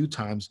multi-dose a few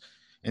times,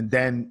 and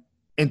then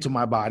into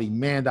my body.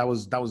 Man, that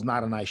was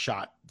not a nice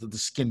shot. The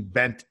skin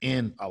bent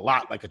in a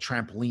lot like a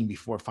trampoline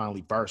before it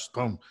finally burst.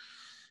 Boom.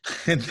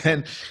 And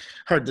then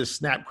heard the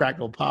snap,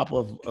 crackle, pop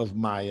of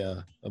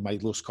my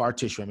little scar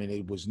tissue. I mean,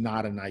 it was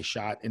not a nice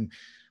shot. And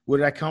where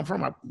did I come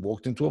from? I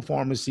walked into a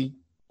pharmacy.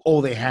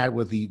 All they had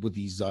were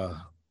these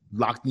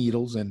locked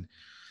needles, and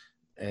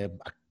I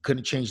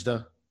couldn't change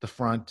the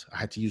front. I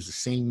had to use the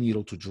same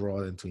needle to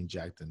draw and to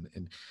inject,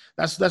 and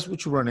that's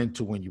what you run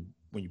into when you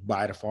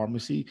buy at a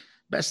pharmacy.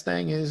 Best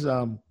thing is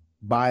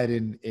buy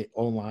it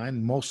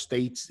online. Most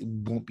states, it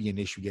won't be an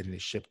issue getting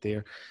it shipped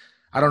there.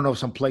 I don't know if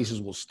some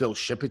places will still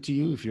ship it to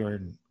you if you're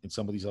in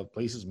some of these other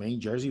places,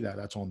 Maine, Jersey,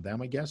 that's on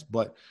them, I guess.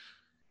 But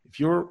if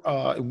you're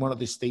in one of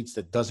the states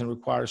that doesn't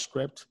require a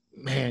script,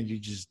 man, you're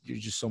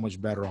just so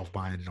much better off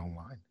buying it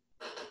online.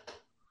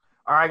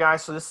 All right,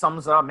 guys. So this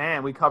sums it up,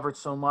 man. We covered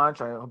so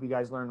much. I hope you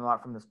guys learned a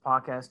lot from this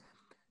podcast.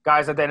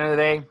 Guys, at the end of the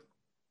day,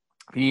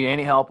 if you need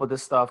any help with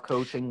this stuff,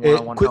 coaching,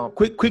 one-on-one help.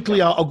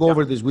 Quickly, I'll go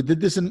over this. We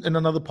did this in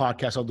another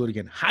podcast. I'll do it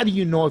again. How do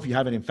you know if you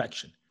have an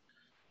infection?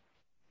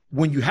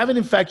 When you have an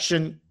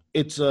infection,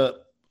 it's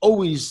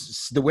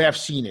always the way I've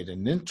seen it,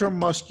 an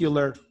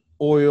intramuscular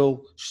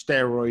oil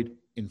steroid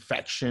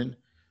infection.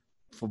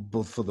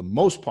 For the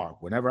most part,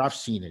 whenever I've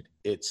seen it,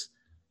 it's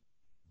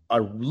a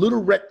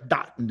little red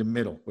dot in the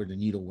middle where the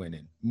needle went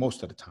in.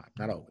 Most of the time,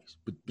 not always,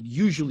 but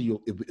usually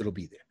it'll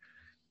be there.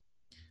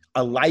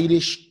 A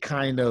lightish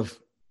kind of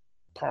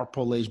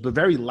purplish, but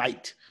very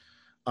light,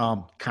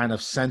 kind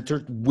of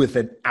centered with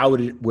an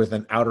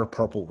outer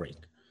purple ring.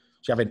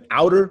 So you have an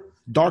outer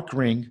dark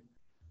ring.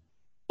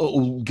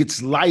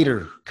 Gets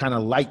lighter, kind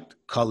of light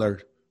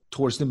colored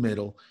towards the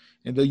middle,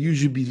 and there'll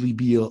usually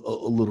be a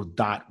little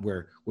dot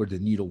where the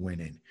needle went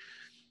in.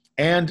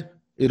 And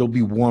it'll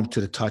be warm to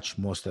the touch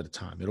most of the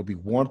time. It'll be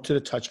warm to the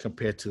touch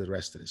compared to the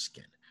rest of the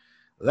skin.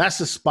 That's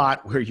the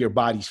spot where your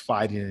body's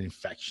fighting an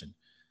infection.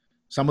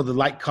 Some of the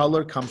light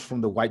color comes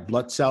from the white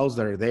blood cells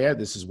that are there.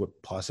 This is what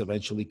pus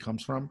eventually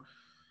comes from.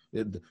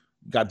 It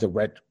got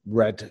the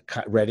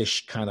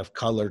reddish kind of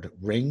colored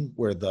ring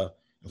where the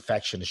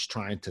infection is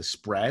trying to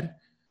spread.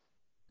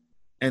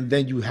 And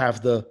then you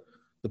have the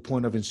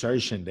point of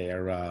insertion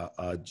there,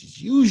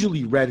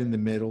 usually red in the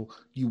middle.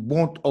 You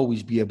won't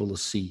always be able to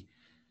see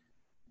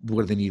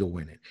where the needle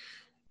went in.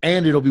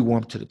 And it'll be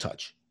warm to the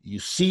touch. You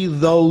see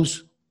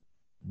those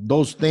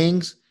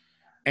things,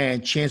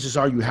 and chances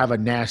are you have a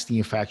nasty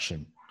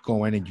infection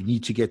going, and you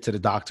need to get to the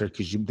doctor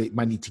because they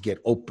might need to get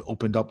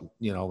opened up,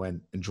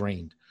 and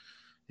drained.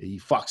 You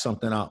fuck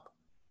something up,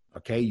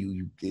 okay?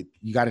 You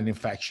got an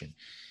infection.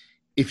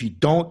 If you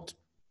don't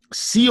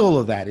see all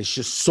of that, it's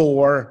just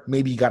sore.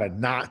 Maybe you got a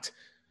knot.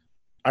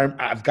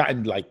 I've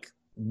gotten like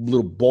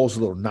little balls,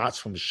 little knots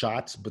from the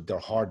shots, but they're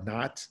hard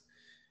knots,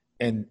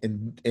 and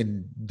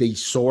they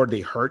sore,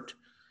 they hurt.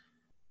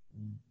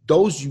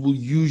 Those will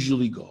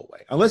usually go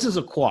away unless it's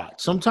a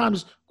quad.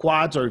 Sometimes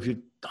quads, or if you're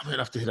dumb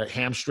enough to hit a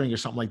hamstring or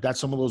something like that,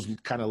 some of those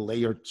kind of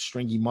layered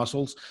stringy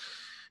muscles,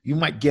 you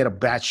might get a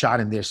bad shot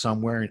in there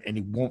somewhere, and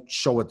it won't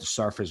show at the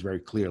surface very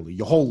clearly.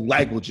 Your whole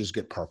leg will just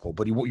get purple,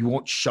 but you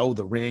won't show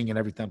the ring and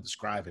everything I'm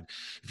describing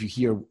if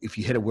you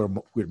hit a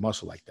weird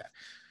muscle like that.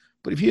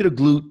 But if you hit a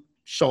glute,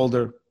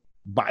 shoulder,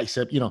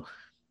 bicep,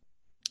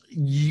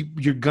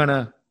 you're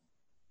gonna,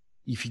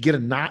 if you get a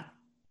knot,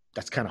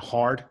 that's kind of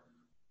hard.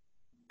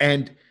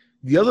 And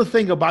the other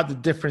thing about the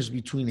difference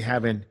between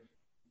having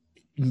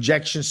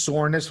injection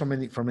soreness from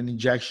an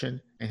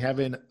injection and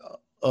having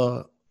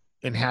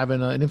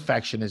an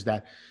infection is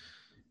that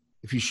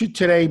if you shoot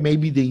today,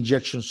 maybe the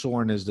injection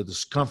soreness, the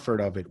discomfort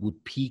of it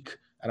would peak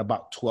at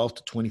about 12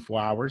 to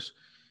 24 hours.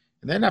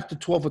 And then after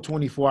 12 or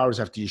 24 hours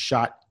after you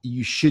shot,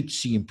 you should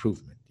see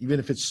improvement. Even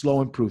if it's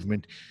slow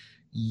improvement,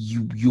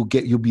 you'll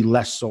be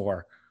less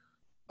sore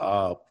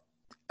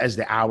as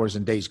the hours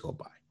and days go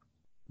by.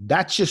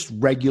 That's just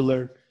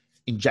regular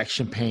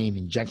injection pain,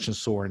 injection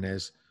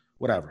soreness,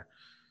 whatever.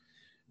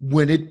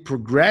 When it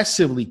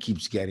progressively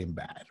keeps getting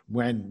bad,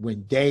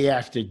 when day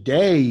after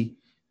day,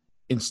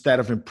 instead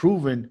of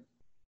improving,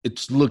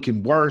 it's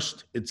looking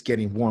worse, it's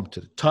getting warm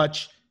to the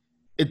touch,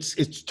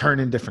 it's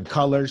turning different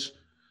colors.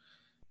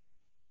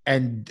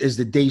 And as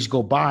the days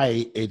go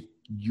by,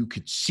 you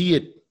could see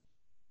it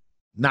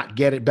not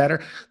get it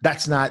better.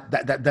 That's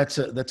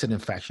an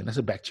infection. That's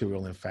a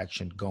bacterial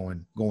infection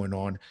going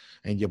on,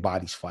 and your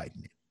body's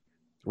fighting it.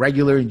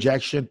 Regular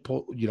injection,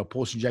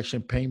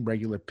 post-injection pain,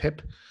 regular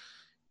PIP.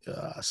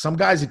 Some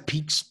guys, it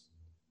peaks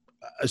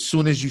as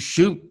soon as you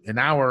shoot. An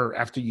hour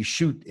after you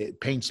shoot,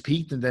 pain's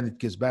peaked, and then it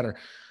gets better.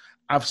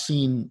 I've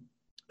seen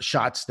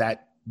shots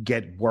that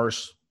get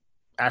worse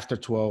after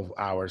 12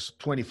 hours,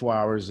 24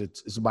 hours.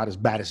 It's about as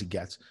bad as it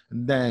gets,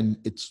 and then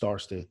it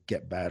starts to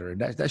get better.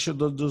 And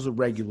those are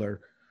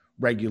regular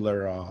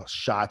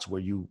shots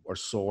where you are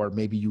sore.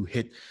 Maybe you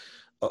hit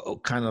a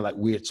kind of like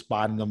weird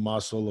spot in the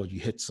muscle, or you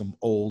hit some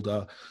old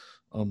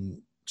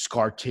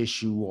scar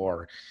tissue,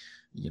 or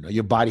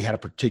your body had a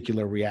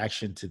particular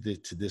reaction to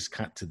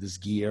this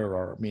gear,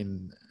 or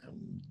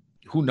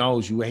who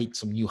knows? You ate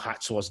some new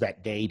hot sauce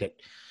that day that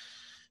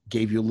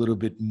gave you a little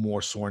bit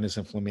more soreness,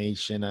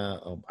 inflammation.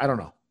 I don't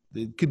know.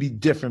 It could be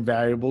different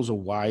variables of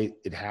why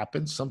it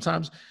happens.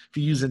 Sometimes if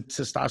you're using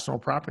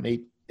testosterone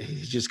propionate,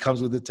 it just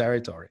comes with the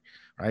territory,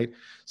 right?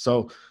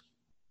 So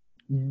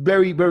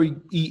very, very,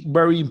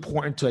 very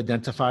important to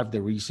identify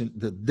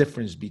the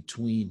difference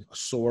between a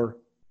sore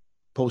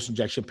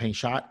post-injection pain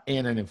shot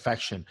and an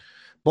infection,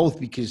 both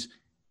because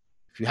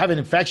if you have an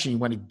infection, you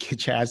want to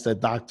get your ass to the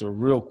doctor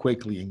real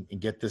quickly and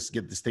get this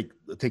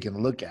taken a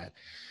look at.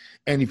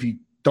 And if you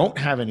don't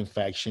have an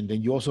infection,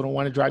 then you also don't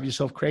want to drive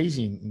yourself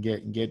crazy and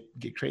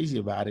get crazy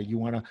about it. You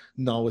want to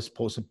know it's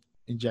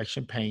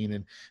post-injection pain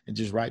and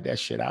just write that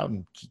shit out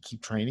and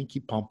keep training,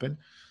 keep pumping.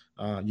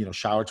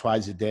 Shower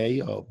twice a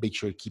day. Make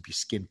sure you keep your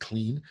skin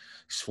clean,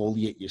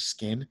 exfoliate your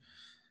skin.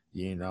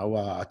 Tan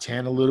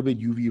a little bit,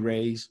 UV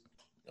rays.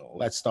 All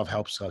that stuff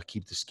helps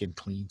keep the skin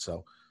clean.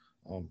 So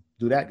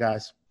do that,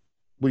 guys.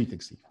 What do you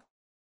think, Steve?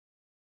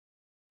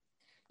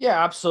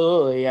 Yeah,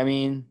 absolutely.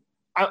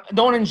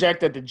 Don't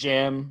inject at the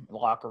gym,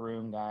 locker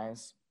room,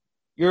 guys.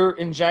 Your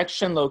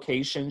injection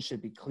location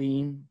should be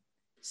clean,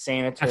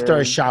 sanitary. After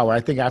a shower.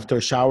 I think after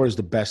a shower is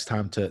the best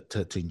time to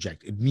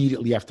inject.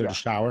 Immediately after the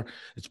shower,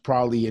 it's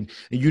probably and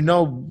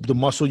the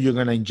muscle you're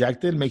going to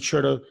inject in, make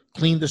sure to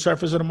clean the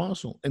surface of the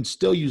muscle and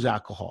still use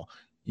alcohol,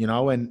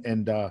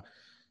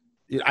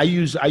 I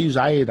use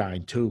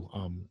iodine too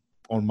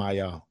on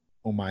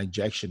my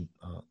injection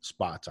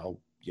spots.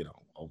 I'll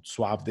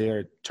swab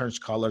there, it turns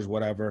colors,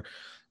 whatever.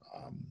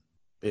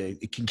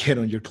 It can get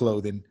on your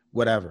clothing,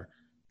 whatever.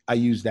 I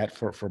use that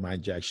for my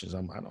injections.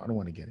 I don't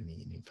want to get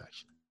any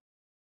infection.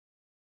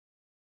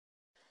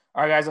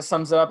 All right, guys, that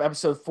sums up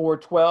episode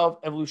 412,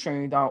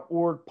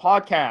 evolutionary.org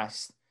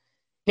podcast.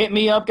 Hit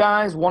me up,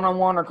 guys,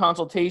 one-on-one or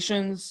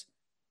consultations.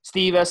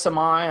 Steve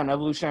SMI on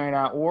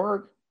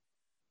evolutionary.org.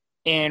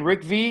 And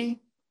Rick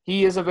V,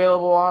 he is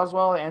available as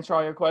well to answer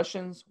all your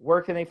questions.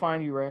 Where can they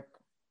find you, Rick?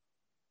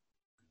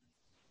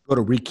 Go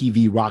to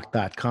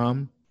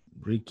rickyvrock.com,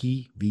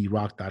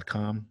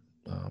 rickyvrock.com,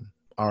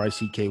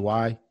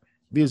 RICKY,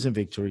 V as in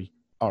victory,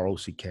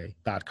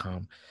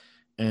 ROCK.com.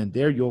 And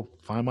there you'll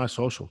find my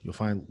social. You'll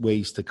find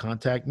ways to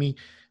contact me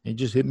and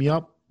just hit me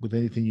up with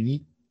anything you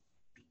need.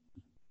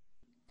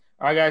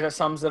 All right, guys, that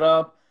sums it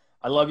up.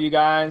 I love you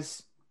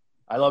guys.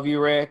 I love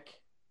you, Rick.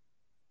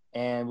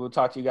 And we'll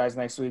talk to you guys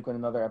next week with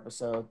another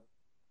episode.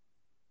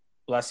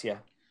 Bless you.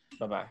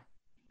 Bye-bye.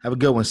 Have a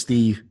good one,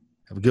 Steve.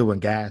 Have a good one,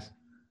 guys.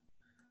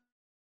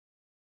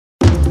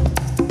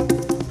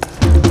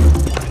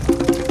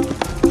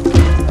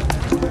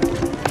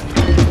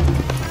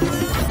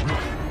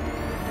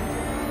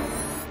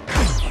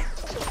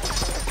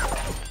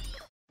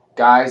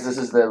 Guys, this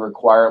is the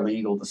required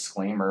legal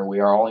disclaimer. We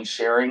are only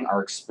sharing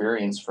our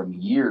experience from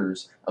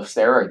years of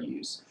steroid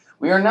use.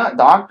 We are not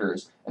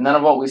doctors, and none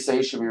of what we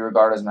say should be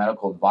regarded as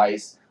medical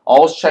advice.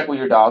 Always check with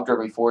your doctor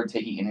before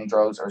taking any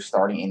drugs or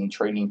starting any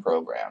training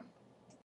program.